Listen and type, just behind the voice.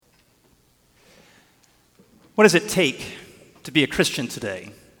What does it take to be a Christian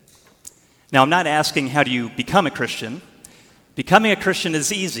today? Now, I'm not asking how do you become a Christian. Becoming a Christian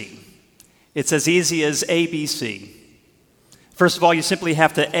is easy. It's as easy as ABC. First of all, you simply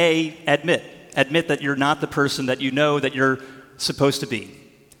have to admit that you're not the person that you know that you're supposed to be.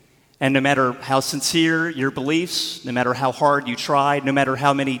 And no matter how sincere your beliefs, no matter how hard you tried, no matter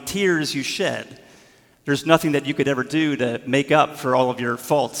how many tears you shed, there's nothing that you could ever do to make up for all of your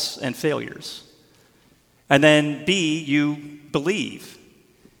faults and failures. And then B, you believe.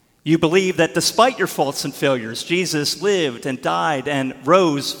 You believe that despite your faults and failures, Jesus lived and died and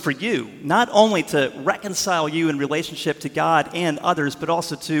rose for you, not only to reconcile you in relationship to God and others, but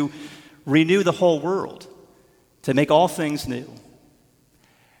also to renew the whole world, to make all things new.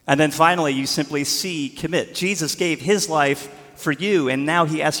 And then finally, you simply commit. Jesus gave his life for you, and now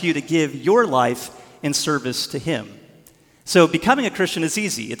he asks you to give your life in service to him. So becoming a Christian is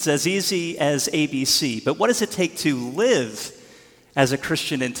easy. It's as easy as ABC. But what does it take to live as a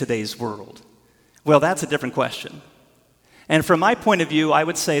Christian in today's world? Well, that's a different question. And from my point of view, I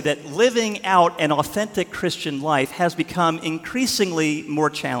would say that living out an authentic Christian life has become increasingly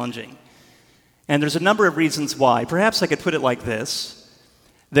more challenging. And there's a number of reasons why. Perhaps I could put it like this.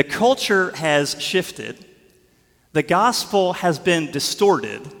 The culture has shifted, the gospel has been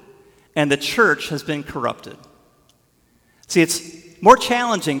distorted, and the church has been corrupted. See, it's more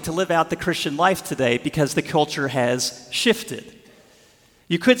challenging to live out the Christian life today because the culture has shifted.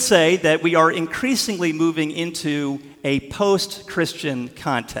 You could say that we are increasingly moving into a post-Christian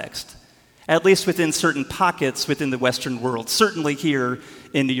context, at least within certain pockets within the Western world, certainly here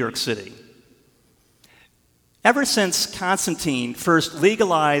in New York City. Ever since Constantine first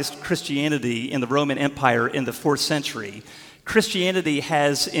legalized Christianity in the Roman Empire in the 4th century, Christianity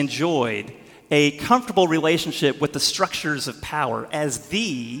has enjoyed a comfortable relationship with the structures of power as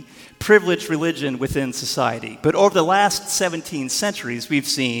the privileged religion within society. But over the last 17 centuries, we've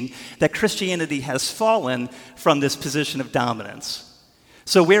seen that Christianity has fallen from this position of dominance.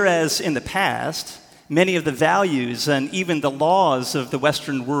 So whereas in the past, many of the values and even the laws of the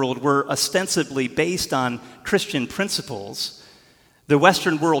Western world were ostensibly based on Christian principles, the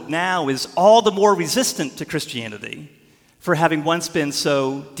Western world now is all the more resistant to Christianity for having once been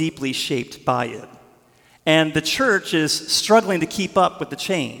so deeply shaped by it. And the church is struggling to keep up with the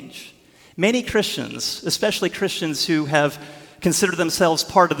change. Many Christians, especially Christians who have considered themselves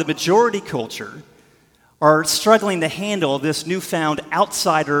part of the majority culture, are struggling to handle this newfound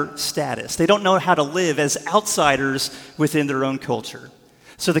outsider status. They don't know how to live as outsiders within their own culture.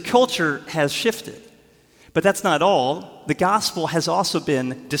 So the culture has shifted. But that's not all. The gospel has also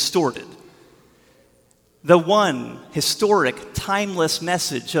been distorted. The one historic, timeless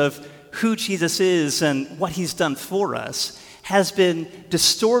message of who Jesus is and what he's done for us has been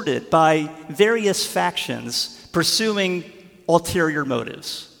distorted by various factions pursuing ulterior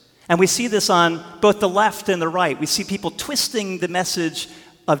motives. And we see this on both the left and the right. We see people twisting the message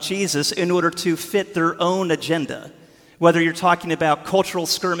of Jesus in order to fit their own agenda. Whether you're talking about cultural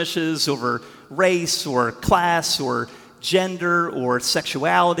skirmishes over race or class or gender or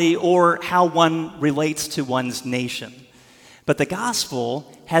sexuality or how one relates to one's nation. But the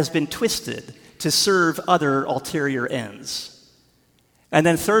gospel has been twisted to serve other ulterior ends. And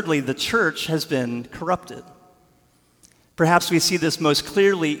then thirdly, the church has been corrupted. Perhaps we see this most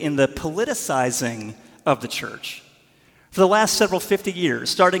clearly in the politicizing of the church. For the last 50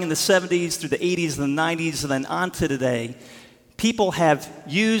 years, starting in the 70s through the 80s and the 90s and then on to today, people have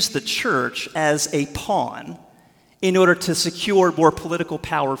used the church as a pawn in order to secure more political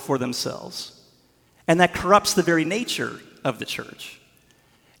power for themselves. And that corrupts the very nature of the church.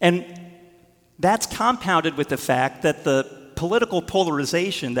 And that's compounded with the fact that the political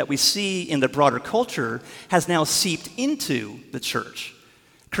polarization that we see in the broader culture has now seeped into the church,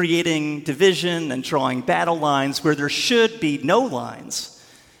 creating division and drawing battle lines where there should be no lines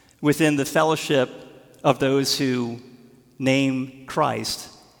within the fellowship of those who name Christ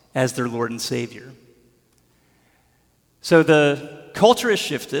as their Lord and Savior. So the culture has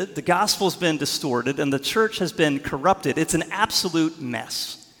shifted, the gospel's been distorted, and the church has been corrupted. It's an absolute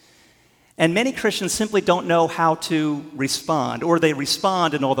mess. And many Christians simply don't know how to respond, or they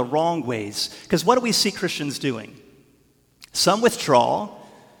respond in all the wrong ways. Because what do we see Christians doing? Some withdraw,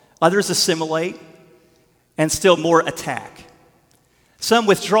 others assimilate, and still more attack. Some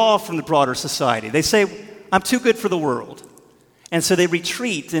withdraw from the broader society. They say, I'm too good for the world. And so they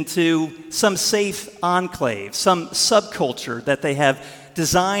retreat into some safe enclave, some subculture that they have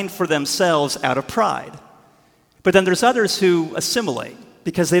designed for themselves out of pride. But then there's others who assimilate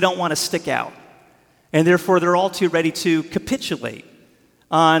because they don't want to stick out. And therefore, they're all too ready to capitulate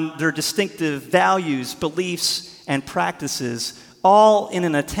on their distinctive values, beliefs, and practices, all in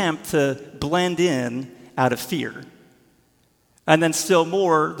an attempt to blend in out of fear. And then still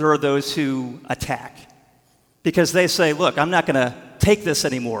more, there are those who attack because they say, look, I'm not going to take this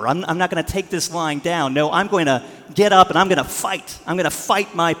anymore. I'm not going to take this lying down. No, I'm going to get up and I'm going to fight. I'm going to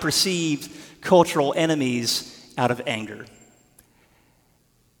fight my perceived cultural enemies out of anger.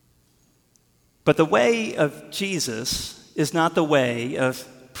 But the way of Jesus is not the way of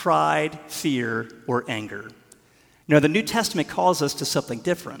pride, fear, or anger. No, the New Testament calls us to something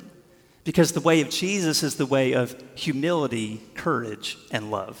different because the way of Jesus is the way of humility, courage,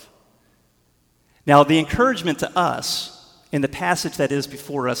 and love. Now, the encouragement to us in the passage that is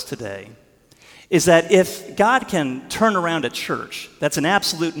before us today is that if God can turn around a church that's an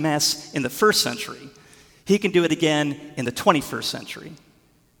absolute mess in the first century, he can do it again in the 21st century.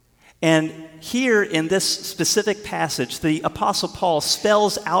 And here in this specific passage, the Apostle Paul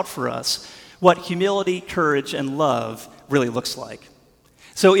spells out for us what humility, courage, and love really looks like.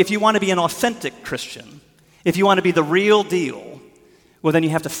 So if you want to be an authentic Christian, if you want to be the real deal, well, then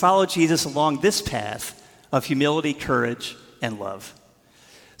you have to follow Jesus along this path of humility, courage, and love.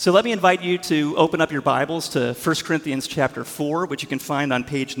 So let me invite you to open up your Bibles to 1 Corinthians chapter 4, which you can find on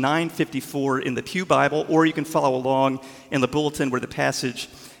page 954 in the Pew Bible, or you can follow along in the bulletin where the passage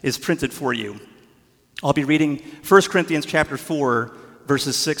is printed for you. I'll be reading 1 Corinthians chapter 4,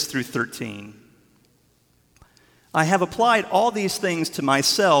 verses 6 through 13. I have applied all these things to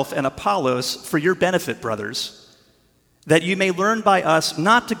myself and Apollos for your benefit, brothers, that you may learn by us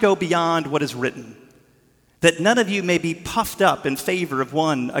not to go beyond what is written, that none of you may be puffed up in favor of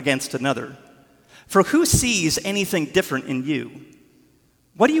one against another. For who sees anything different in you?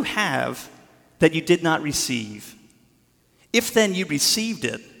 What do you have that you did not receive? If then you received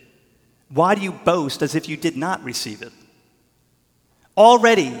it, why do you boast as if you did not receive it?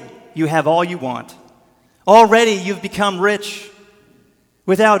 Already you have all you want. Already you've become rich.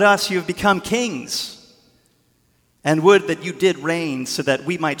 Without us you have become kings. And would that you did reign so that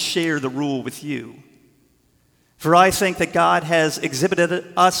we might share the rule with you. For I think that God has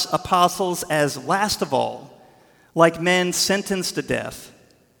exhibited us apostles as last of all, like men sentenced to death,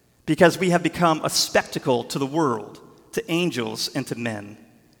 because we have become a spectacle to the world, to angels and to men.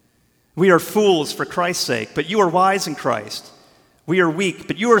 We are fools for Christ's sake, but you are wise in Christ. We are weak,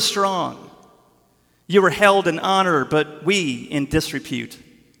 but you are strong. You are held in honor, but we in disrepute.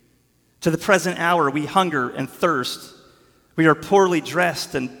 To the present hour we hunger and thirst. We are poorly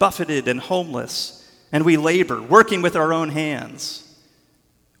dressed and buffeted and homeless, and we labor, working with our own hands.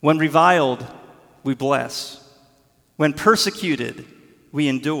 When reviled, we bless. When persecuted, we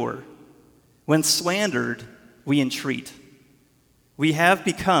endure. When slandered, we entreat. We have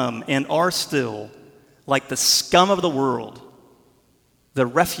become and are still like the scum of the world, the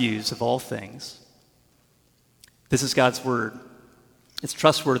refuse of all things. This is God's word. It's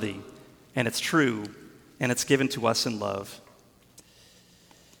trustworthy, and it's true, and it's given to us in love.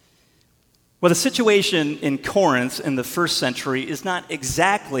 Well, the situation in Corinth in the first century is not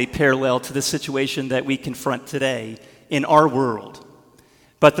exactly parallel to the situation that we confront today in our world,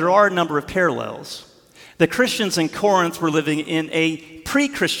 but there are a number of parallels. The Christians in Corinth were living in a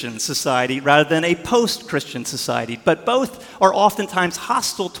pre-Christian society rather than a post-Christian society, but both are oftentimes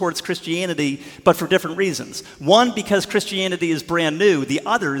hostile towards Christianity, but for different reasons. One, because Christianity is brand new. The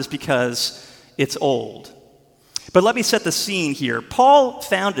other is because it's old. But let me set the scene here. Paul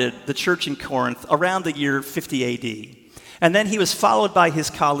founded the church in Corinth around the year 50 AD, and then he was followed by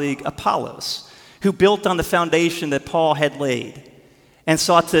his colleague Apollos, who built on the foundation that Paul had laid and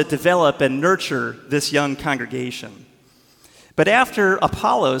sought to develop and nurture this young congregation. But after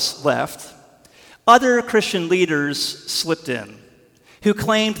Apollos left, other Christian leaders slipped in, who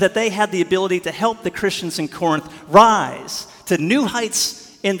claimed that they had the ability to help the Christians in Corinth rise to new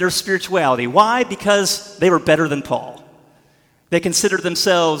heights in their spirituality. Why? Because they were better than Paul. They considered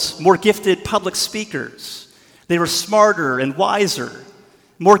themselves more gifted public speakers. They were smarter and wiser,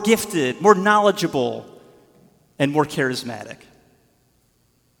 more gifted, more knowledgeable, and more charismatic.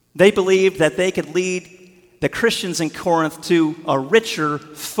 They believed that they could lead the Christians in Corinth to a richer,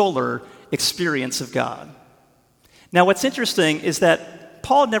 fuller experience of God. Now, what's interesting is that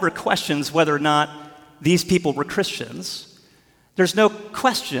Paul never questions whether or not these people were Christians. There's no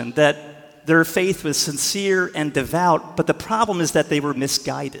question that their faith was sincere and devout, but the problem is that they were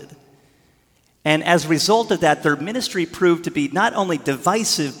misguided. And as a result of that, their ministry proved to be not only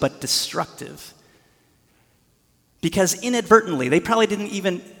divisive, but destructive. Because inadvertently, they probably didn't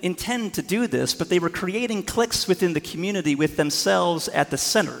even intend to do this, but they were creating cliques within the community with themselves at the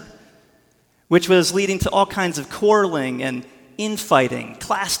center, which was leading to all kinds of quarreling and infighting,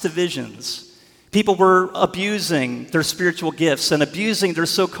 class divisions. People were abusing their spiritual gifts and abusing their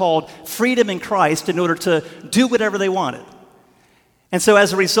so-called freedom in Christ in order to do whatever they wanted. And so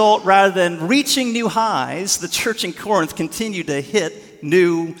as a result, rather than reaching new highs, the church in Corinth continued to hit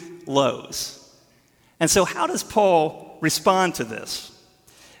new lows. And so how does Paul respond to this?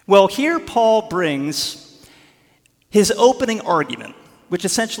 Well, here Paul brings his opening argument, which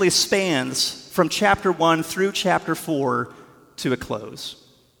essentially spans from chapter 1 through chapter 4 to a close.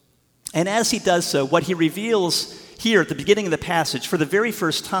 And as he does so, what he reveals here at the beginning of the passage for the very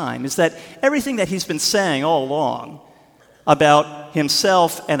first time is that everything that he's been saying all along about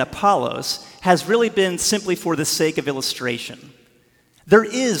himself and Apollos has really been simply for the sake of illustration. There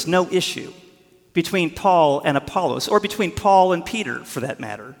is no issue between Paul and Apollos, or between Paul and Peter, for that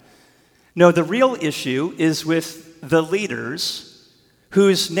matter. No, the real issue is with the leaders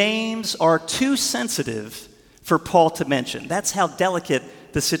whose names are too sensitive for Paul to mention. That's how delicate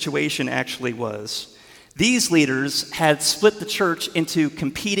the situation actually was. These leaders had split the church into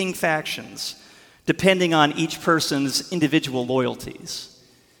competing factions, depending on each person's individual loyalties.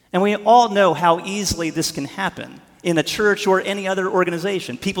 And we all know how easily this can happen in a church or any other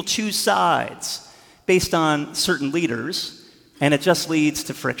organization. People choose sides based on certain leaders, and it just leads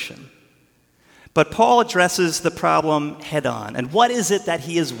to friction. But Paul addresses the problem head on. And what is it that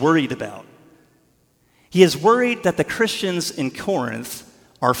he is worried about? He is worried that the Christians in Corinth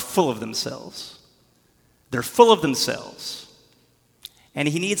are full of themselves. They're full of themselves. And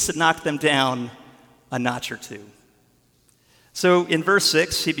he needs to knock them down a notch or two. So in verse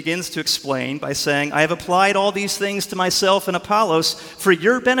 6, he begins to explain by saying, I have applied all these things to myself and Apollos for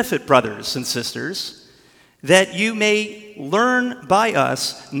your benefit, brothers and sisters, that you may learn by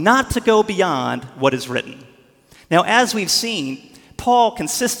us not to go beyond what is written. Now, as we've seen, Paul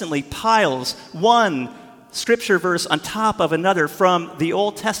consistently piles one scripture verse on top of another from the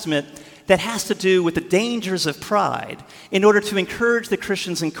Old Testament that has to do with the dangers of pride in order to encourage the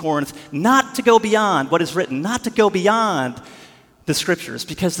Christians in Corinth not to go beyond what is written, not to go beyond the scriptures,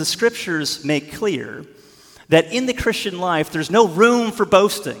 because the scriptures make clear that in the Christian life there's no room for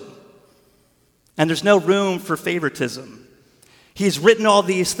boasting and there's no room for favoritism. He's written all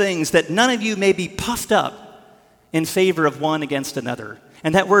these things that none of you may be puffed up in favor of one against another.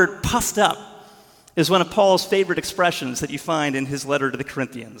 And that word puffed up is one of Paul's favorite expressions that you find in his letter to the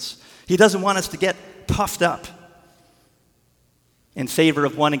Corinthians. He doesn't want us to get puffed up in favor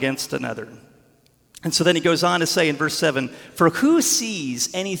of one against another. And so then he goes on to say in verse 7, for who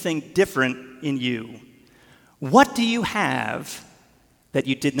sees anything different in you? What do you have that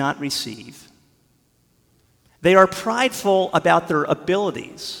you did not receive? They are prideful about their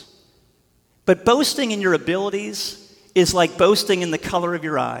abilities. But boasting in your abilities is like boasting in the color of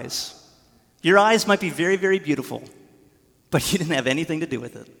your eyes. Your eyes might be very, very beautiful, but you didn't have anything to do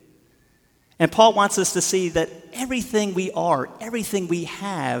with it. And Paul wants us to see that everything we are, everything we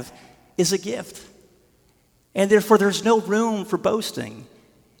have is a gift. And therefore, there's no room for boasting.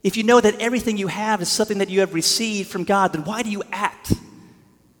 If you know that everything you have is something that you have received from God, then why do you act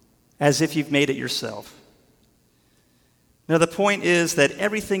as if you've made it yourself? Now, the point is that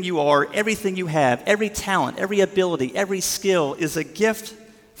everything you are, everything you have, every talent, every ability, every skill is a gift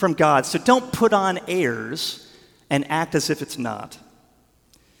from God. So don't put on airs and act as if it's not.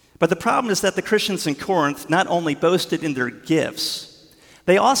 But the problem is that the Christians in Corinth not only boasted in their gifts,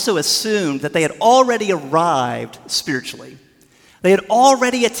 they also assumed that they had already arrived spiritually. They had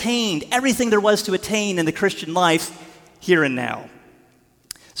already attained everything there was to attain in the Christian life here and now.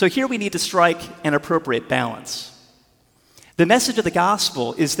 So here we need to strike an appropriate balance. The message of the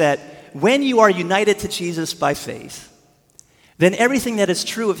gospel is that when you are united to Jesus by faith, then everything that is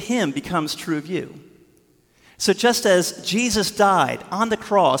true of him becomes true of you. So just as Jesus died on the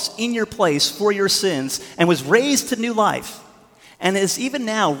cross in your place for your sins and was raised to new life, and is even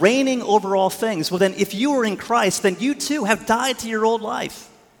now reigning over all things, well then if you are in Christ, then you too have died to your old life.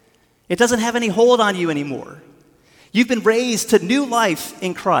 It doesn't have any hold on you anymore. You've been raised to new life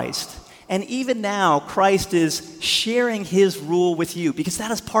in Christ. And even now, Christ is sharing his rule with you, because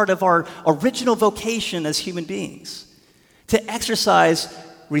that is part of our original vocation as human beings, to exercise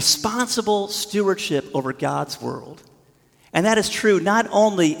responsible stewardship over God's world. And that is true not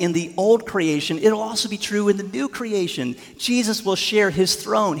only in the old creation, it'll also be true in the new creation. Jesus will share his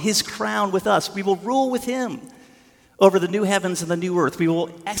throne, his crown with us. We will rule with him over the new heavens and the new earth. We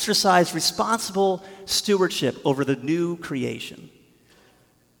will exercise responsible stewardship over the new creation.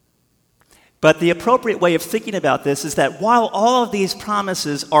 But the appropriate way of thinking about this is that while all of these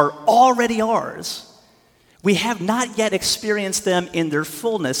promises are already ours, we have not yet experienced them in their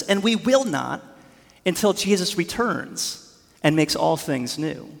fullness, and we will not until Jesus returns. and makes all things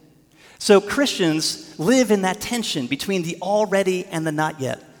new. So Christians live in that tension between the already and the not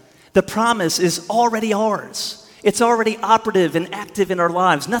yet. The promise is already ours. It's already operative and active in our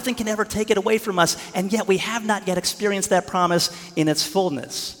lives. Nothing can ever take it away from us, and yet we have not yet experienced that promise in its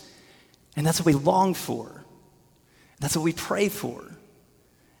fullness. And that's what we long for. That's what we pray for.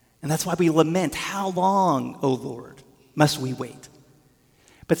 And that's why we lament, how long, O Lord, must we wait?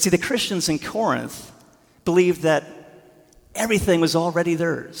 But see, the Christians in Corinth believed that everything was already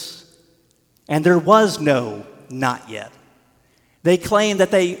theirs. And there was no not yet. They claim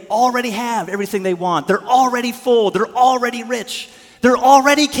that they already have everything they want. They're already full. They're already rich. They're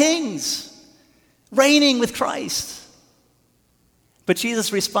already kings, reigning with Christ. But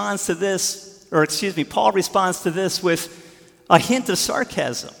Jesus responds to this, Paul responds to this with a hint of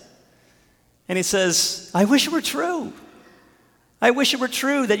sarcasm. And he says, I wish it were true. I wish it were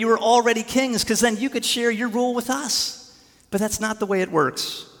true that you were already kings, because then you could share your rule with us. But that's not the way it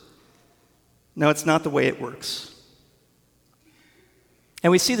works. No, it's not the way it works.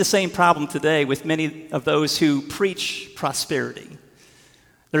 And we see the same problem today with many of those who preach prosperity.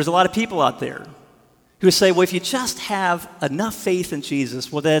 There's a lot of people out there who say, well, if you just have enough faith in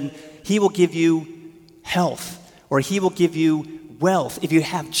Jesus, well, then he will give you health, or he will give you wealth. If you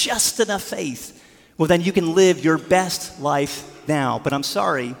have just enough faith, well, then you can live your best life now. But I'm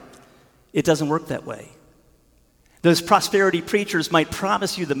sorry, it doesn't work that way. Those prosperity preachers might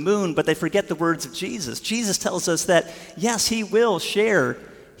promise you the moon, but they forget the words of Jesus. Jesus tells us that, yes, he will share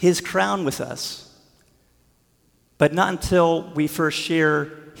his crown with us, but not until we first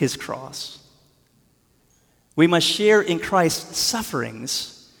share his cross. We must share in Christ's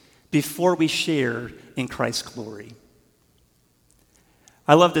sufferings before we share in Christ's glory.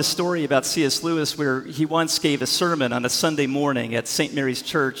 I love this story about C.S. Lewis, where he once gave a sermon on a Sunday morning at St. Mary's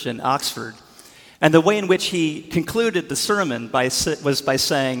Church in Oxford. And the way in which he concluded the sermon was by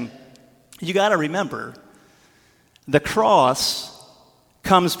saying, you got to remember, the cross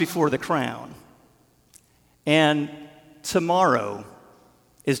comes before the crown. And tomorrow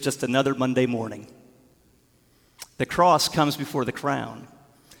is just another Monday morning. The cross comes before the crown.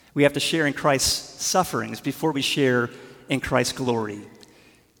 We have to share in Christ's sufferings before we share in Christ's glory.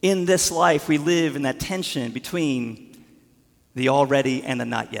 In this life, we live in that tension between the already and the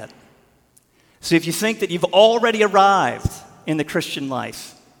not yet. So if you think that you've already arrived in the Christian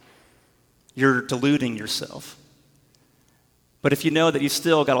life, you're deluding yourself. But if you know that you've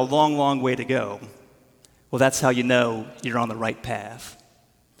still got a long, long way to go, well, that's how you know you're on the right path.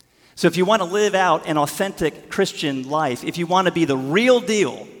 So if you want to live out an authentic Christian life, if you want to be the real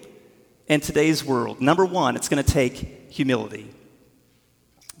deal in today's world, number one, it's going to take humility.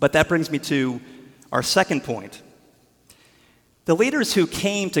 But that brings me to our second point. The leaders who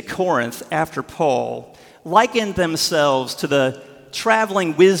came to Corinth after Paul likened themselves to the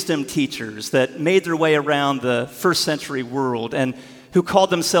traveling wisdom teachers that made their way around the first century world and who called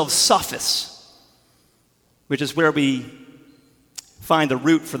themselves sophists, which is where we find the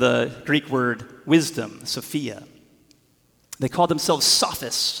root for the Greek word wisdom, Sophia. They called themselves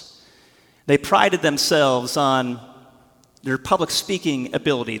sophists. They prided themselves on their public speaking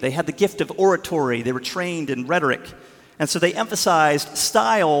ability. They had the gift of oratory. They were trained in rhetoric. And so they emphasized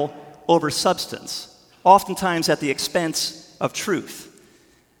style over substance, oftentimes at the expense of truth.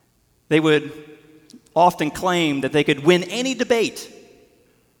 They would often claim that they could win any debate,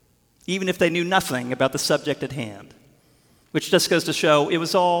 even if they knew nothing about the subject at hand, which just goes to show it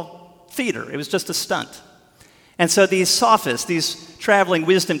was all theater. It was just a stunt. And so these sophists, these traveling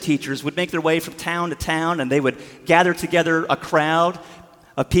wisdom teachers, would make their way from town to town, and they would gather together a crowd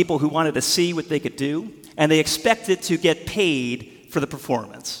of people who wanted to see what they could do. And they expected to get paid for the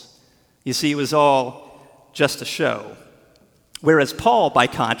performance. You see, it was all just a show. Whereas Paul, by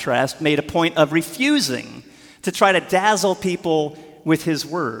contrast, made a point of refusing to try to dazzle people with his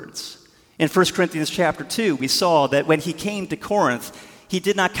words. In 1 Corinthians chapter 2, we saw that when he came to Corinth, he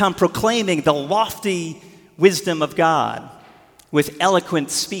did not come proclaiming the lofty wisdom of God with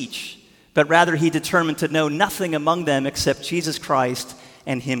eloquent speech, but rather he determined to know nothing among them except Jesus Christ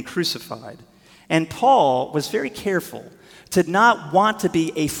and him crucified. And Paul was very careful to not want to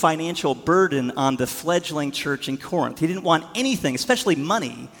be a financial burden on the fledgling church in Corinth. He didn't want anything, especially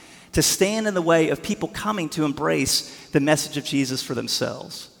money, to stand in the way of people coming to embrace the message of Jesus for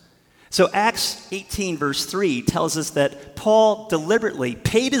themselves. So Acts 18, verse 3 tells us that Paul deliberately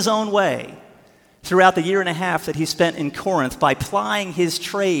paid his own way throughout the year and a half that he spent in Corinth by plying his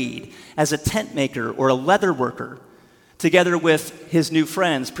trade as a tent maker or a leather worker, together with his new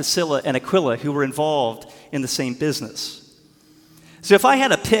friends, Priscilla and Aquila, who were involved in the same business. So if I had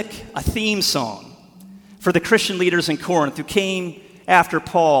to pick a theme song for the Christian leaders in Corinth who came after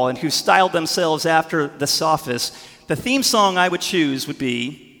Paul and who styled themselves after the sophists, the theme song I would choose would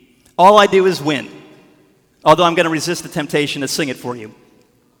be, "All I Do Is Win," although I'm going to resist the temptation to sing it for you.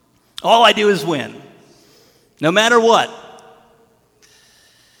 All I do is win, no matter what.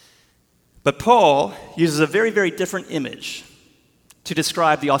 But Paul uses a very, very different image to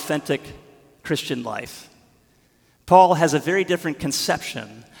describe the authentic Christian life. Paul has a very different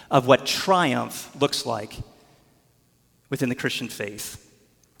conception of what triumph looks like within the Christian faith.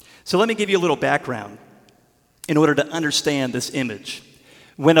 So let me give you a little background in order to understand this image.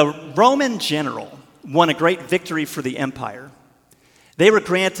 When a Roman general won a great victory for the empire, they were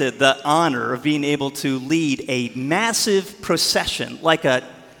granted the honor of being able to lead a massive procession, like an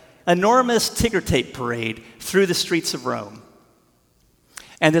enormous ticker tape parade, through the streets of Rome.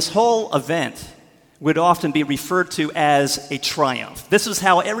 And this whole event would often be referred to as a triumph. This is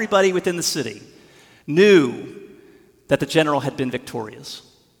how everybody within the city knew that the general had been victorious.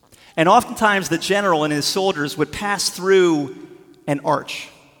 And oftentimes the general and his soldiers would pass through an arch,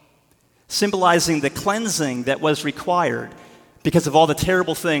 symbolizing the cleansing that was required because of all the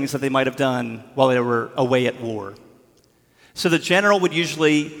terrible things that they might have done while they were away at war. So the general would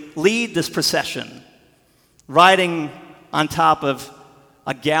usually lead this procession, riding on top of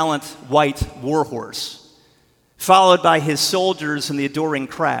a gallant white war horse, followed by his soldiers and the adoring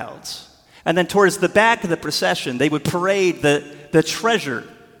crowds. And then towards the back of the procession, they would parade the treasure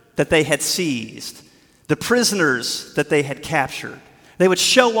that they had seized, the prisoners that they had captured. They would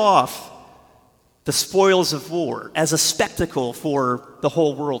show off the spoils of war as a spectacle for the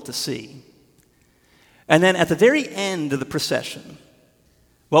whole world to see. And then at the very end of the procession,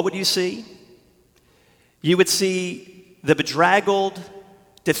 what would you see? You would see the bedraggled,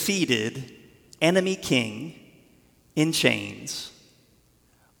 defeated enemy king in chains,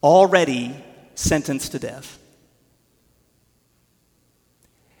 already sentenced to death.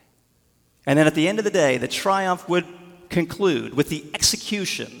 And then at the end of the day, the triumph would conclude with the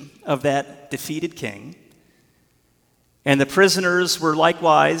execution of that defeated king. And the prisoners were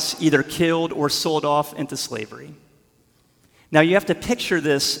likewise either killed or sold off into slavery. Now you have to picture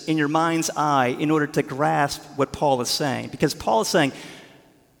this in your mind's eye in order to grasp what Paul is saying. Because Paul is saying,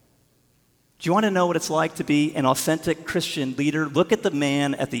 do you want to know what it's like to be an authentic Christian leader? Look at the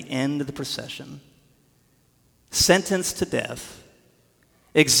man at the end of the procession, sentenced to death,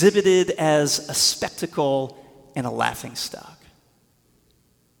 exhibited as a spectacle and a laughingstock.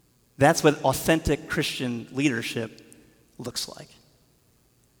 That's what authentic Christian leadership looks like.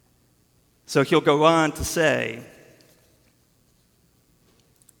 So he'll go on to say,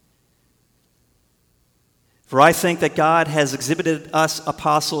 "For I think that God has exhibited us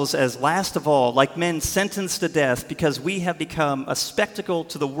apostles as last of all, like men sentenced to death, because we have become a spectacle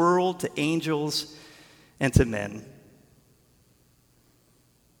to the world, to angels, and to men."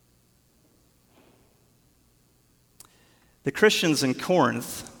 The Christians in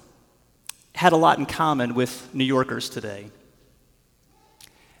Corinth had a lot in common with New Yorkers today.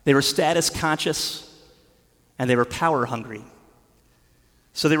 They were status conscious and they were power hungry.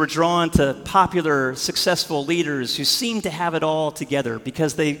 So they were drawn to popular, successful leaders who seemed to have it all together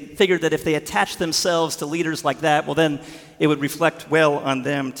because they figured that if they attached themselves to leaders like that, well, then it would reflect well on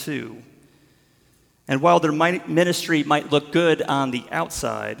them too. And while their ministry might look good on the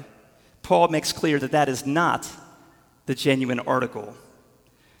outside, Paul makes clear that that is not the genuine article.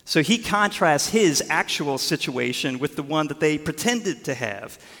 So he contrasts his actual situation with the one that they pretended to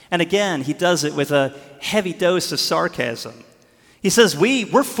have. And again, he does it with a heavy dose of sarcasm. He says,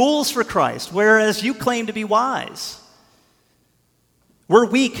 we're fools for Christ, whereas you claim to be wise. We're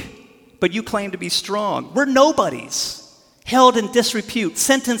weak, but you claim to be strong. We're nobodies, held in disrepute,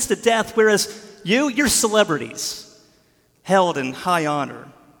 sentenced to death, whereas you're celebrities, held in high honor.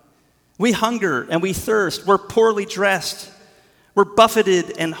 We hunger and we thirst. We're poorly dressed. We're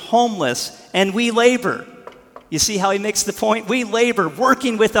buffeted and homeless, and we labor. You see how he makes the point? We labor,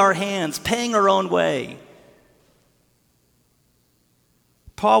 working with our hands, paying our own way.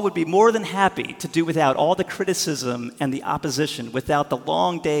 Paul would be more than happy to do without all the criticism and the opposition, without the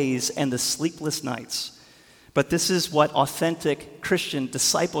long days and the sleepless nights. But this is what authentic Christian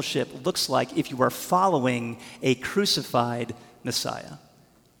discipleship looks like if you are following a crucified Messiah.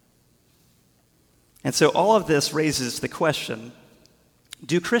 And so all of this raises the question,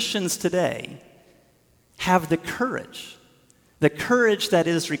 do Christians today have the courage that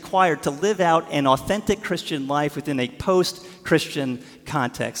is required to live out an authentic Christian life within a post-Christian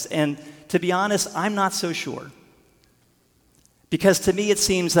context? And to be honest, I'm not so sure. Because to me it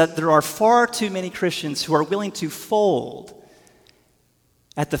seems that there are far too many Christians who are willing to fold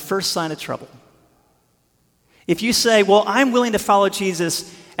at the first sign of trouble, If you say, well, I'm willing to follow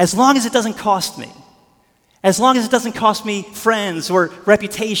Jesus as long as it doesn't cost me, as long as it doesn't cost me friends or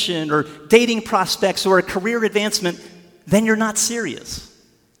reputation or dating prospects or a career advancement, then you're not serious.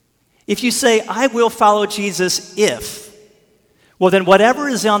 If you say, I will follow Jesus if, well, then whatever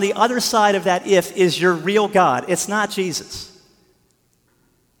is on the other side of that if is your real God. It's not Jesus.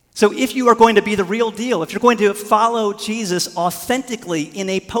 So if you are going to be the real deal, if you're going to follow Jesus authentically in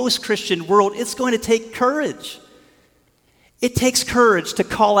a post-Christian world, it's going to take courage. It takes courage to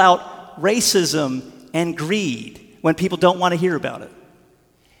call out racism and greed when people don't want to hear about it.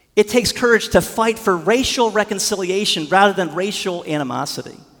 It takes courage to fight for racial reconciliation rather than racial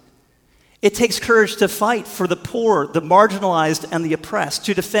animosity. It takes courage to fight for the poor, the marginalized, and the oppressed,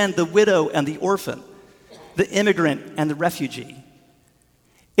 to defend the widow and the orphan, the immigrant and the refugee.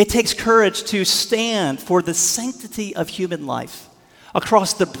 It takes courage to stand for the sanctity of human life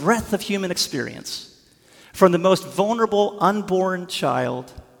across the breadth of human experience, from the most vulnerable unborn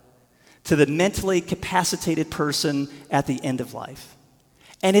child to the mentally capacitated person at the end of life.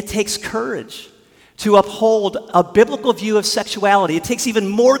 And it takes courage to uphold a biblical view of sexuality. It takes even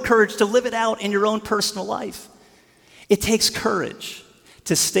more courage to live it out in your own personal life. It takes courage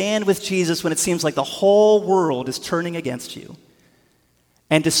to stand with Jesus when it seems like the whole world is turning against you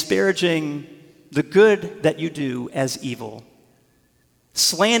and disparaging the good that you do as evil,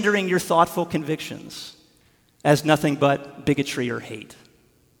 slandering your thoughtful convictions as nothing but bigotry or hate.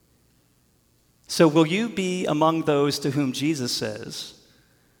 So will you be among those to whom Jesus says,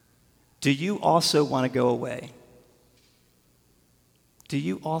 do you also want to go away? Do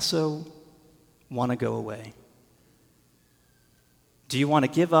you also want to go away? Do you want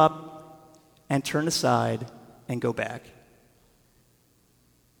to give up and turn aside and go back?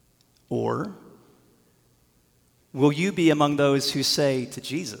 Or will you be among those who say to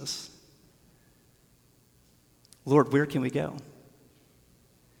Jesus, Lord, where can we go?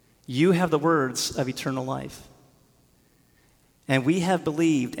 You have the words of eternal life. And we have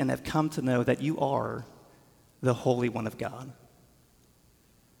believed and have come to know that you are the Holy One of God.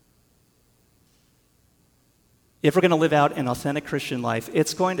 If we're going to live out an authentic Christian life,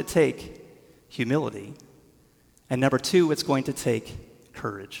 it's going to take humility. And number two, it's going to take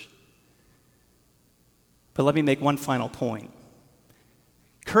courage. But let me make one final point.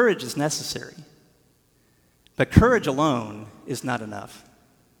 Courage is necessary. But courage alone is not enough.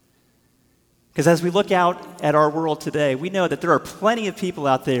 Because as we look out at our world today, we know that there are plenty of people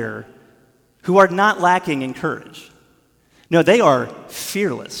out there who are not lacking in courage. No, they are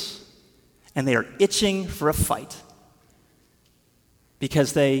fearless, and they are itching for a fight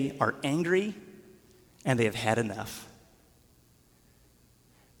because they are angry and they have had enough.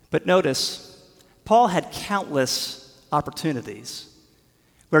 But notice, Paul had countless opportunities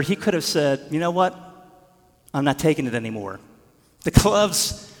where he could have said, you know what? I'm not taking it anymore. The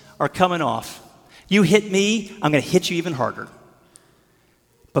gloves are coming off. You hit me, I'm going to hit you even harder.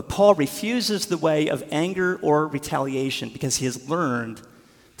 But Paul refuses the way of anger or retaliation because he has learned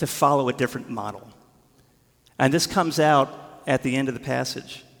to follow a different model. And this comes out at the end of the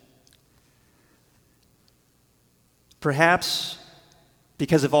passage. Perhaps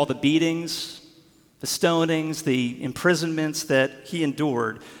because of all the beatings, the stonings, the imprisonments that he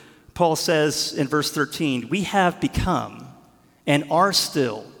endured, Paul says in verse 13, we have become and are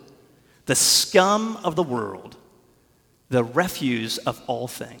still the scum of the world, the refuse of all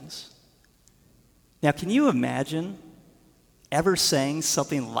things. Now, can you imagine ever saying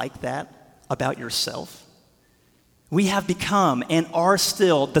something like that about yourself? We have become and are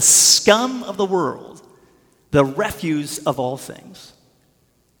still the scum of the world, the refuse of all things.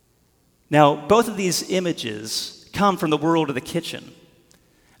 Now, both of these images come from the world of the kitchen.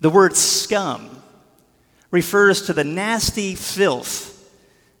 The word scum refers to the nasty filth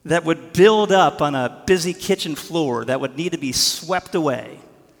that would build up on a busy kitchen floor that would need to be swept away.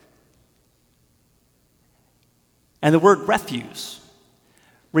 And the word refuse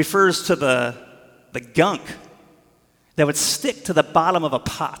refers to the gunk that would stick to the bottom of a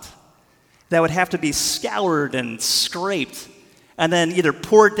pot, that would have to be scoured and scraped, and then either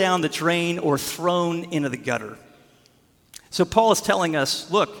poured down the drain or thrown into the gutter. So Paul is telling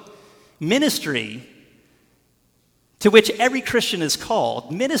us, look, ministry to which every Christian is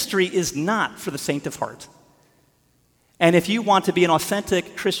called, ministry is not for the faint of heart. And if you want to be an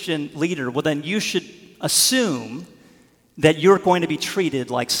authentic Christian leader, well, then you should assume that you're going to be treated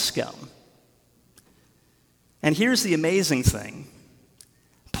like scum. And here's the amazing thing.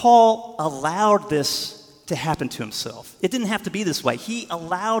 Paul allowed this to happen to himself. It didn't have to be this way. He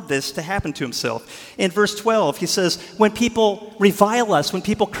allowed this to happen to himself. In verse 12, he says, when people revile us, when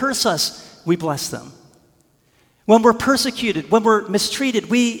people curse us, we bless them. When we're persecuted, when we're mistreated,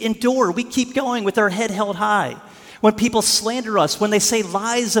 we endure, we keep going with our head held high. When people slander us, when they say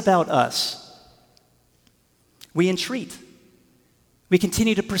lies about us, we entreat. We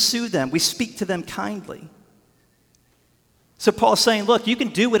continue to pursue them. We speak to them kindly. So Paul's saying, look, you can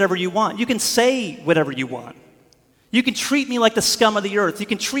do whatever you want. You can say whatever you want. You can treat me like the scum of the earth. You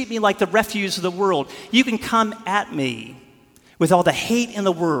can treat me like the refuse of the world. You can come at me with all the hate in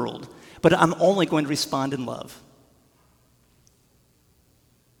the world, but I'm only going to respond in love.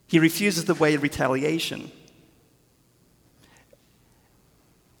 He refuses the way of retaliation.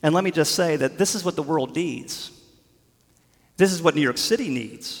 And let me just say that this is what the world needs. This is what New York City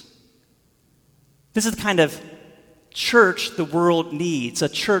needs. This is the kind of church the world needs, a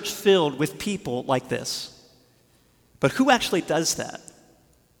church filled with people like this. But who actually does that?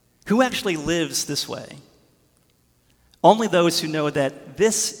 Who actually lives this way? Only those who know that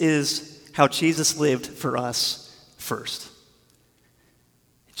this is how Jesus lived for us first.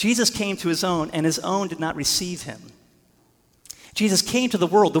 Jesus came to his own, and his own did not receive him. Jesus came to the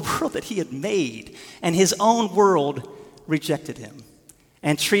world that he had made, and his own world rejected him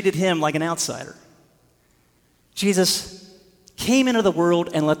and treated him like an outsider. Jesus came into the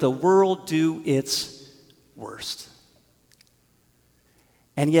world and let the world do its worst.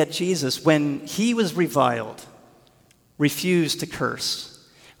 And yet Jesus, when he was reviled, refused to curse.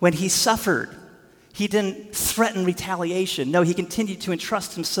 When he suffered, he didn't threaten retaliation. No, he continued to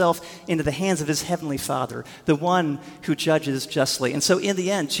entrust himself into the hands of his heavenly Father, the one who judges justly. And so in the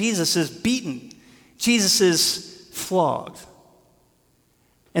end, Jesus is beaten. Jesus is flogged.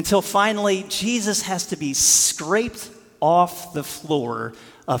 Until finally, Jesus has to be scraped off the floor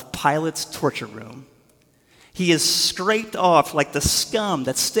of Pilate's torture room. He is scraped off like the scum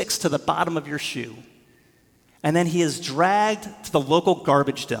that sticks to the bottom of your shoe. And then he is dragged to the local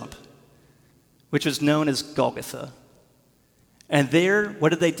garbage dump, which was known as Golgotha. And there, what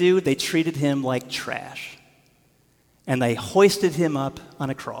did they do? They treated him like trash. And they hoisted him up on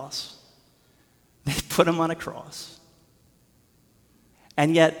a cross. They put him on a cross.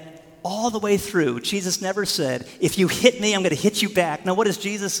 And yet, all the way through, Jesus never said, if you hit me, I'm going to hit you back. Now, what does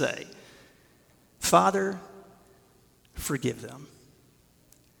Jesus say? Father, forgive them.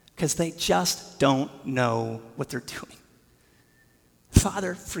 Because they just don't know what they're doing.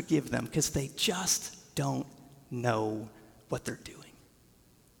 Father, forgive them, because they just don't know what they're doing.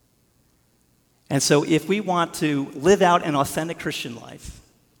 And so if we want to live out an authentic Christian life,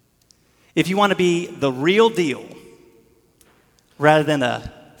 if you want to be the real deal rather than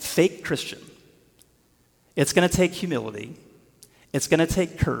a fake Christian, it's going to take humility, it's going to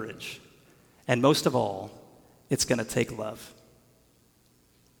take courage, and most of all, it's going to take love.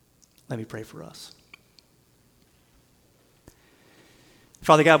 Let me pray for us.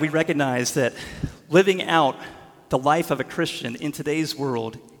 Father God, we recognize that living out the life of a Christian in today's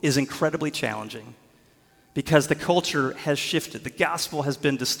world is incredibly challenging because the culture has shifted, the gospel has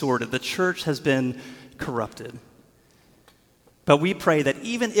been distorted, the church has been corrupted. But we pray that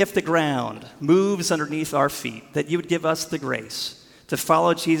even if the ground moves underneath our feet, that you would give us the grace to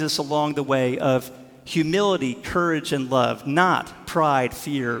follow Jesus along the way of humility, courage, and love, not pride,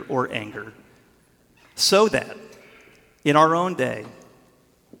 fear, or anger, so that in our own day,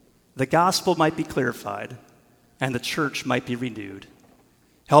 the gospel might be clarified and the church might be renewed.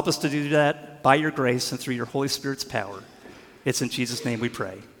 Help us to do that by your grace and through your Holy Spirit's power. It's in Jesus' name we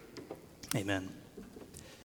pray. Amen.